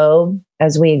across the globe,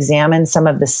 as we examine some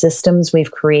of the systems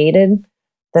we've created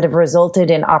that have resulted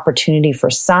in opportunity for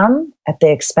some at the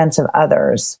expense of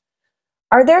others,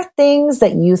 are there things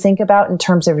that you think about in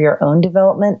terms of your own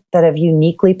development that have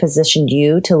uniquely positioned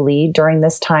you to lead during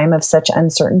this time of such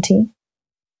uncertainty?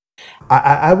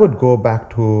 I would go back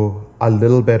to a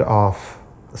little bit of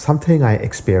something I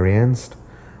experienced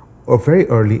very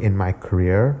early in my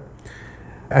career.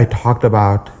 I talked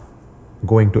about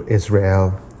going to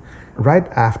Israel. Right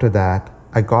after that,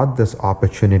 I got this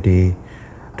opportunity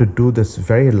to do this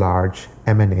very large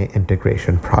M&A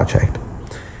integration project.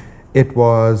 It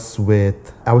was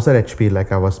I was at HP,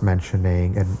 like I was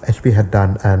mentioning, and HP had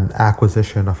done an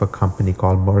acquisition of a company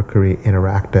called Mercury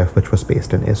Interactive, which was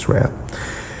based in Israel.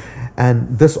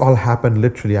 And this all happened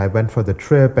literally, I went for the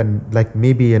trip, and like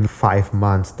maybe in 5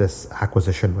 months, this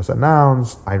acquisition was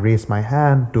announced. I raised my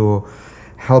hand to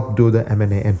help do the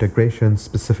M&A integration,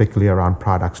 specifically around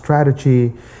product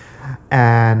strategy.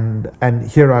 And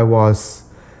here I was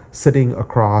sitting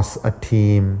across a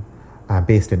team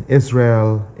based in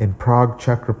Israel, in Prague,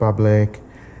 Czech Republic,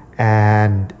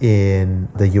 and in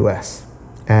the US.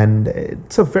 And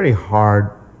it's a very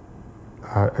hard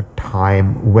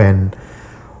time when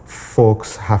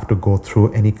folks have to go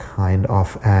through any kind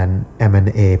of an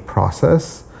M&A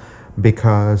process,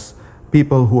 because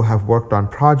people who have worked on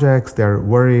projects, they're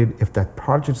worried if that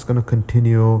project is going to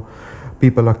continue.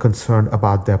 People are concerned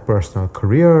about their personal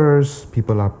careers.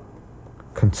 People are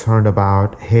concerned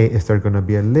about, hey, is there going to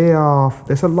be a layoff?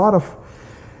 There's a lot of,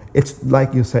 it's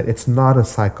like you said, it's not a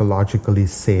psychologically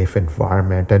safe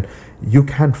environment, and you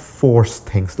can't force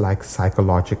things like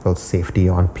psychological safety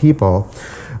on people.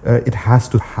 It has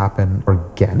to happen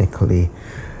organically.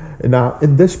 Now,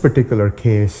 in this particular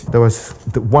case, there was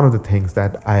one of the things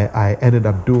that I ended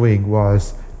up doing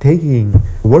was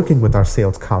working with our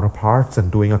sales counterparts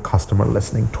and doing a customer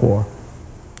listening tour.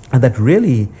 And that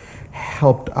really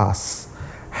helped us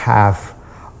have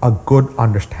a good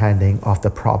understanding of the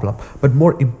problem. But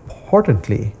more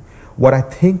importantly, what I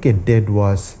think it did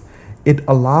was it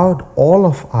allowed all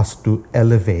of us to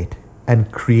elevate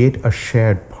and create a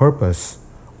shared purpose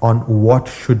on what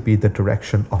should be the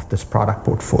direction of this product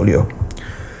portfolio.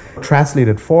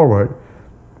 Translated forward,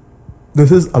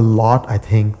 this is a lot, I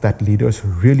think, that leaders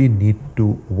really need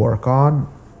to work on,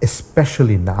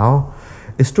 especially now,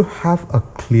 is to have a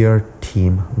clear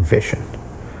team vision.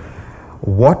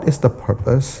 What is the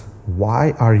purpose?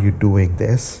 Why are you doing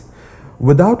this?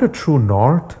 Without a true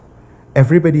north,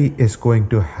 everybody is going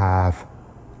to have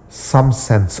some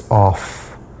sense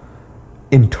of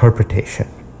interpretation.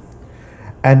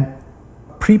 And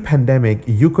pre-pandemic,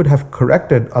 you could have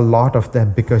corrected a lot of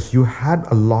them because you had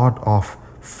a lot of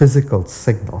physical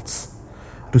signals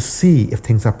to see if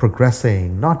things are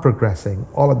progressing, not progressing,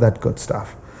 all of that good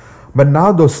stuff. But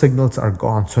now those signals are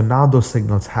gone, so now those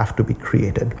signals have to be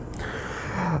created.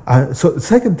 So the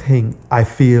second thing I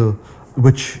feel,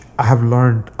 which I have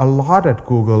learned a lot at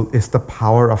Google, is the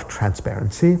power of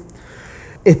transparency.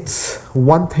 It's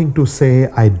one thing to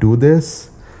say, I do this.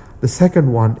 The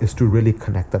second one is to really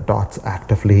connect the dots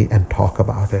actively and talk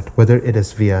about it, whether it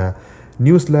is via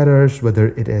newsletters, whether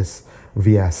it is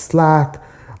via Slack,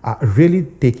 really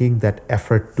taking that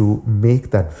effort to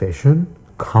make that vision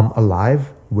come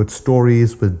alive with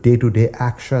stories, with day-to-day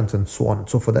actions, and so on and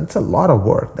so forth. And it's a lot of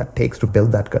work that takes to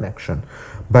build that connection.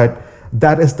 But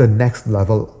that is the next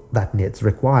level that needs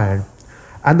required.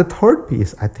 And the third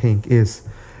piece, I think, is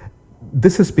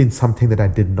this has been something that I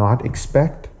did not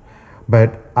expect,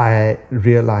 but I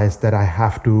realized that I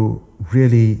have to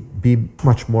really be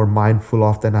much more mindful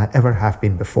of than I ever have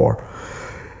been before.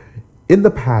 In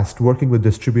the past, working with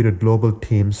distributed global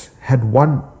teams had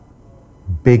one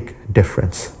big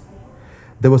difference.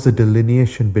 There was a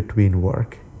delineation between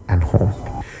work and home.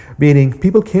 Meaning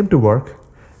people came to work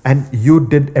and you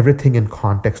did everything in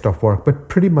context of work, but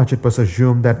pretty much it was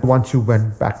assumed that once you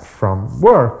went back from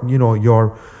work,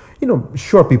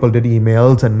 sure, people did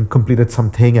emails and completed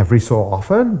something every so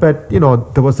often, but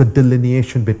there was a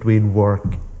delineation between work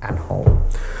and home.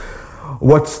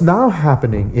 What's now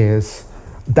happening is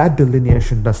that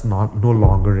delineation does no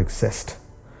longer exist.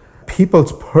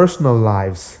 People's personal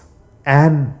lives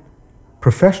and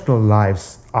professional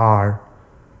lives are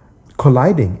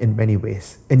colliding in many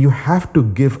ways, and you have to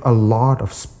give a lot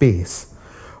of space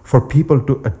for people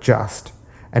to adjust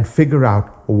and figure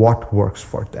out what works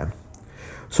for them.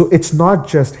 So it's not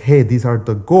just, hey, these are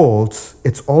the goals.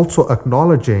 It's also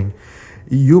acknowledging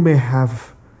you may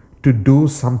have to do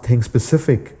something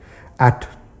specific at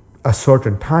a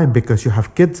certain time because you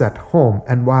have kids at home.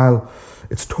 And while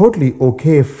it's totally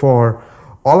okay for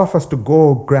all of us to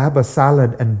go grab a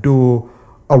salad and do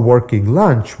a working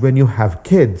lunch, when you have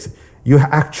kids, you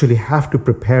actually have to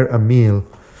prepare a meal,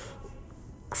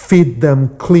 feed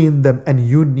them, clean them, and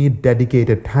you need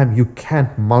dedicated time. You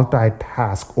can't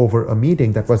multitask over a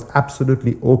meeting. That was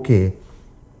absolutely okay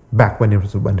back when it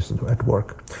was at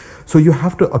work. So you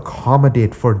have to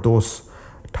accommodate for those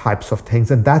types of things,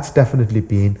 and that's definitely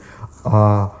been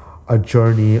a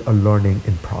journey, a learning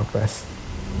in progress.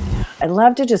 I'd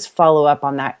love to just follow up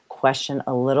on that question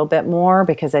a little bit more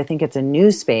because I think it's a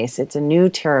new space, it's a new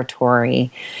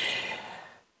territory.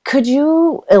 Could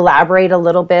you elaborate a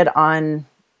little bit on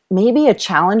maybe a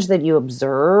challenge that you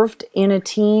observed in a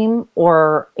team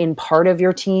or in part of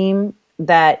your team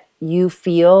that you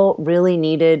feel really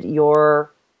needed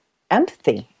your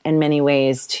empathy in many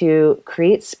ways to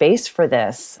create space for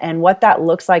this, and what that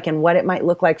looks like and what it might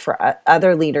look like for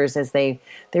other leaders as they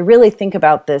really think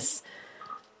about this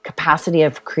capacity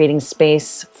of creating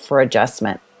space for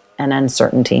adjustment and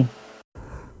uncertainty?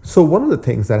 So one of the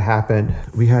things that happened,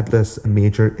 we had this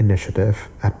major initiative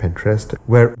at Pinterest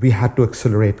where we had to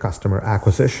accelerate customer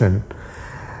acquisition.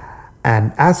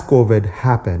 And as COVID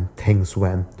happened, things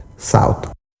went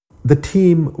south. The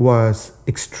team was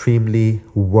extremely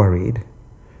worried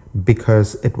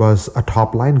because it was a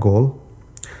top line goal.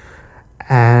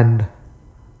 And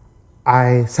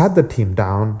I sat the team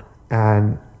down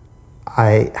and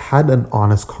I had an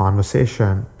honest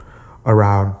conversation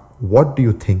around what do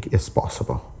you think is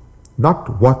possible?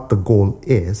 Not what the goal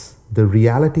is. The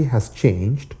reality has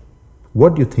changed.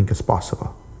 What do you think is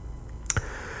possible?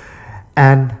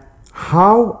 And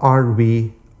how are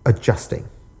we adjusting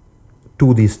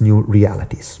to these new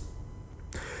realities?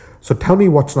 So tell me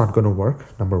what's not going to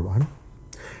work, number one.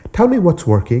 Tell me what's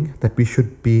working that we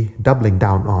should be doubling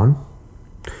down on.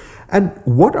 And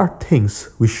what are things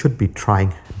we should be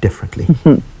trying differently?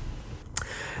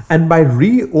 And by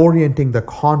reorienting the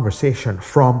conversation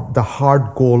from the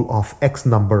hard goal of X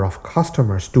number of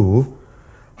customers to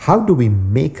how do we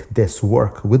make this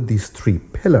work with these three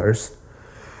pillars,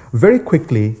 very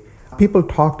quickly, people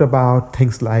talked about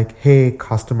things like, hey,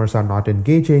 customers are not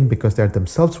engaging because they're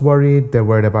themselves worried, they're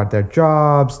worried about their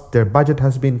jobs, their budget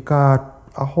has been cut,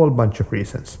 a whole bunch of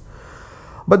reasons.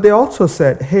 But they also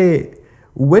said, hey,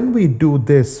 when we do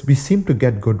this, we seem to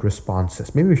get good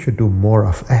responses. Maybe we should do more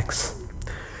of X.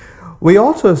 We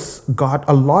also got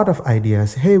a lot of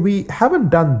ideas. Hey, we haven't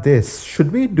done this.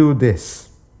 Should we do this?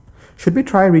 Should we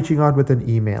try reaching out with an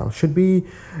email? Should we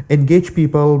engage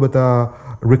people with a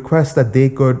request that they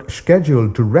could schedule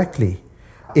directly,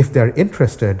 if they're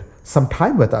interested, some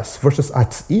time with us versus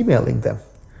us emailing them?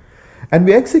 And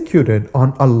we executed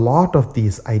on a lot of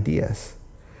these ideas.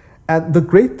 And the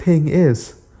great thing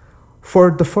is,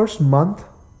 for the first month,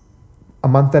 a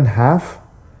month and a half,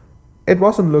 it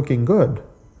wasn't looking good.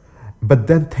 But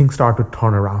then things start to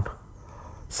turn around.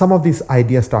 Some of these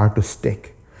ideas start to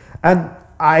stick. And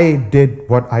I did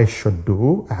what I should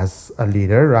do as a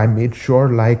leader. I made sure,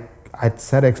 like, I'd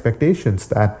set expectations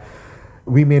that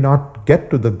we may not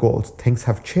get to the goals. Things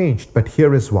have changed, but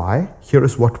here is why. Here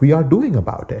is what we are doing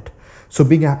about it. So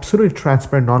being absolutely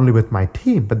transparent, not only with my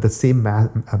team, but the same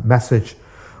message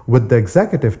with the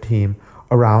executive team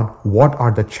around what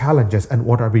are the challenges and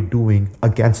what are we doing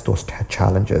against those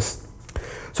challenges.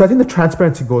 So I think the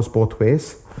transparency goes both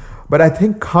ways, but I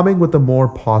think coming with a more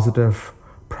positive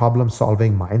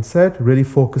problem-solving mindset, really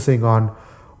focusing on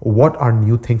what are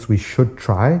new things we should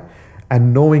try,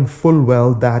 and knowing full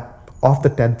well that of the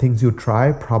 10 things you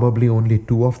try, probably only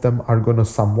 2 of them are going to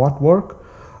somewhat work,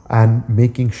 and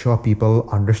making sure people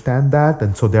understand that,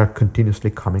 and so they're continuously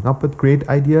coming up with great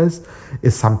ideas,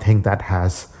 is something that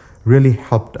has really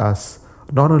helped us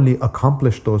not only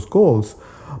accomplish those goals,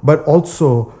 but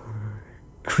also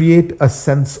create a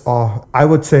sense of, I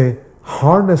would say,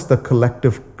 harness the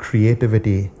collective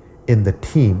creativity in the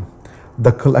team,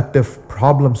 the collective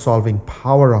problem-solving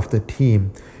power of the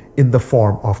team in the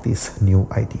form of these new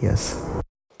ideas.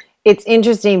 It's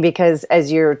interesting because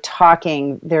as you're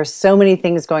talking, there's so many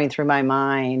things going through my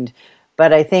mind,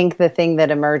 but I think the thing that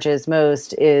emerges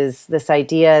most is this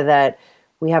idea that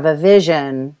we have a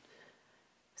vision.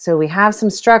 So we have some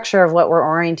structure of what we're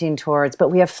orienting towards, but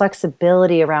we have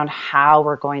flexibility around how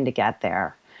we're going to get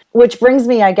there. Which brings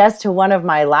me, I guess, to one of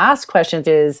my last questions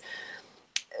is,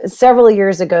 several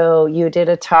years ago, you did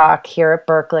a talk here at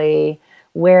Berkeley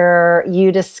where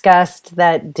you discussed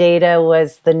that data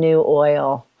was the new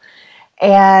oil.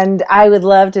 And I would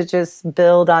love to just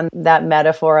build on that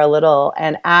metaphor a little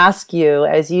and ask you,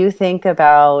 as you think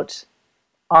about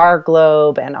our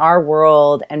globe and our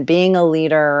world and being a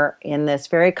leader in this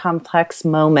very complex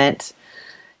moment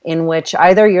in which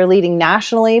either you're leading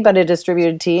nationally but a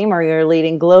distributed team, or you're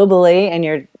leading globally and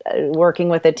you're working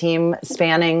with a team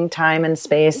spanning time and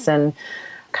space and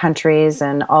countries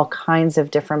and all kinds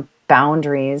of different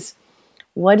boundaries.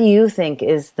 What do you think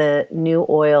is the new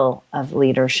oil of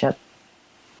leadership?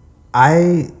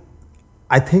 I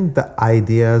think the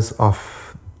ideas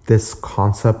of this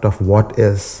concept of what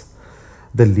is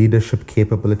the leadership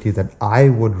capability that I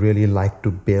would really like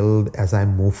to build as I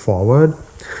move forward,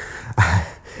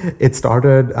 it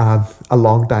started a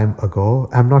long time ago.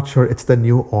 I'm not sure it's the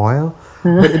new oil,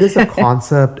 but it is a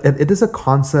concept. It is a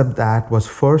concept that was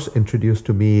first introduced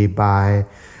to me by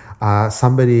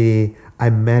somebody I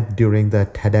met during the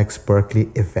TEDx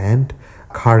Berkeley event,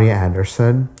 Kari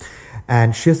Anderson.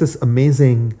 And she has this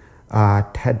amazing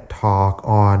TED talk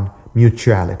on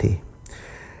mutuality.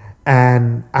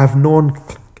 And I've known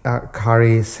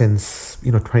Kari since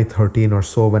 2013 or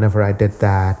so, whenever I did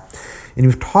that. And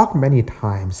we've talked many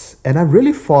times, and I've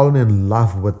really fallen in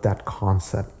love with that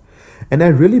concept. And I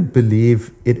really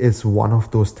believe it is one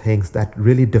of those things that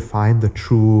really define the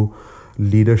true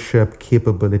leadership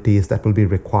capabilities that will be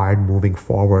required moving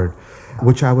forward,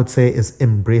 which I would say is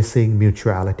embracing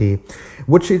mutuality.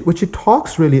 Which it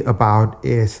talks really about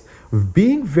is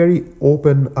being very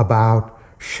open about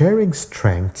sharing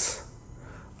strengths,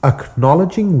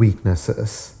 acknowledging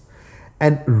weaknesses,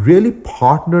 and really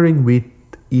partnering with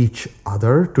each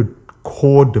other to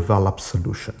co-develop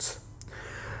solutions.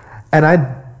 And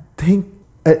I think,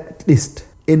 at least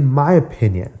in my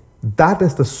opinion, that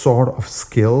is the sort of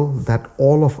skill that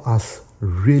all of us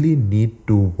really need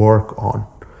to work on.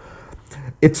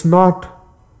 It's not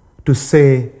to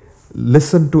say,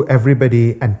 listen to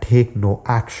everybody and take no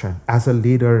action. As a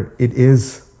leader, it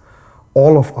is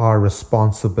all of our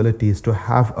responsibilities to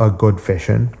have a good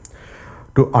vision,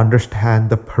 to understand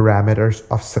the parameters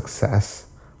of success,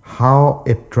 how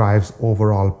it drives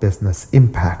overall business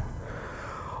impact.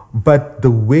 But the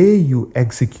way you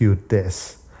execute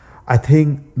this, I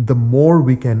think the more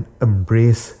we can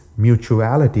embrace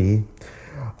mutuality,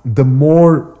 the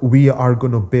more we are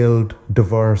going to build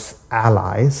diverse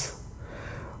allies,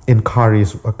 in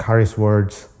Kari's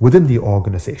words, within the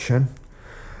organization.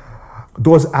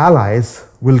 Those allies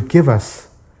will give us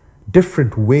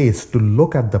different ways to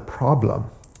look at the problem.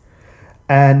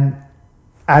 And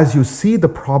as you see the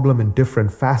problem in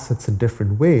different facets in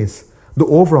different ways, the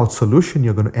overall solution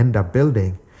you're going to end up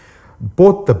building,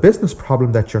 both the business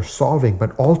problem that you're solving,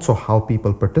 but also how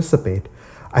people participate,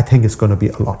 I think is going to be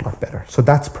a lot better. So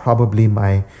that's probably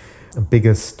my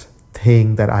biggest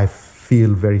thing that I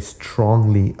feel very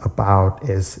strongly about,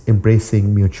 is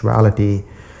embracing mutuality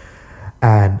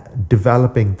and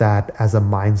developing that as a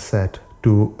mindset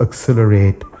to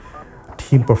accelerate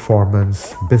team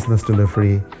performance, business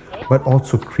delivery, but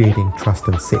also creating trust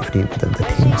and safety within the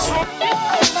teams.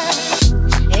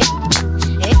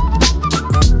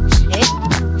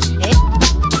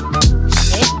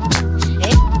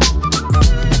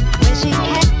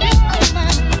 Wishing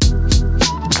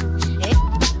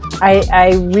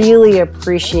I really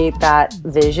appreciate that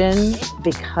vision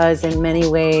because in many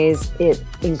ways it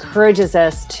encourages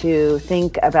us to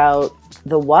think about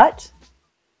the what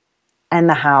and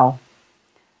the how.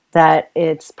 That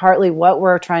it's partly what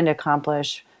we're trying to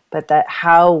accomplish, but that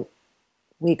how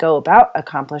we go about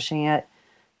accomplishing it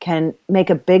can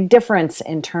make a big difference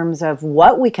in terms of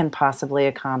what we can possibly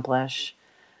accomplish,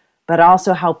 but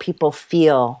also how people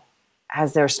feel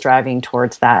as they're striving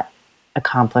towards that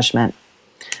accomplishment.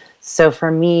 So for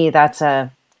me, I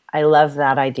love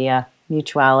that idea,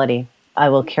 mutuality. I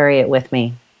will carry it with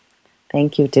me.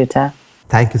 Thank you, Duta.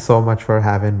 Thank you so much for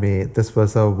having me. This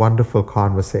was a wonderful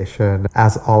conversation.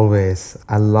 As always,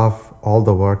 I love all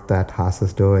the work that Haas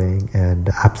is doing and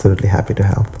absolutely happy to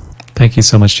help. Thank you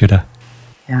so much, Judah.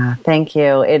 Yeah, thank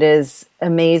you. It is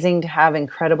amazing to have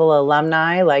incredible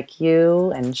alumni like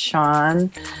you and Sean.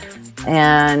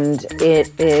 And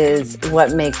it is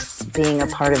what makes being a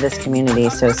part of this community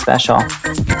so special.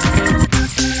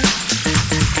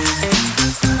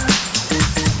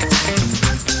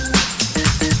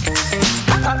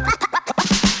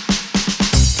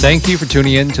 Thank you for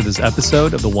tuning in to this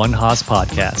episode of the One Haas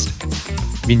podcast.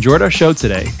 If you enjoyed our show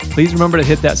today, please remember to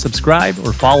hit that subscribe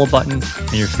or follow button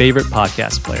in your favorite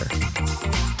podcast player.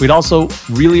 We'd also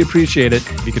really appreciate it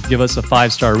if you could give us a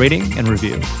 5-star rating and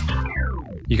review.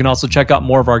 You can also check out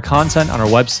more of our content on our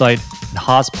website at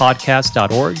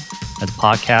haaspodcast.org. That's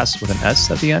podcast with an S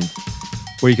at the end,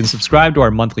 where you can subscribe to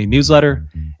our monthly newsletter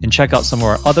and check out some of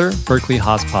our other Berkeley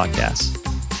Haas podcasts.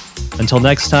 Until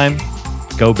next time,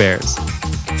 go Bears.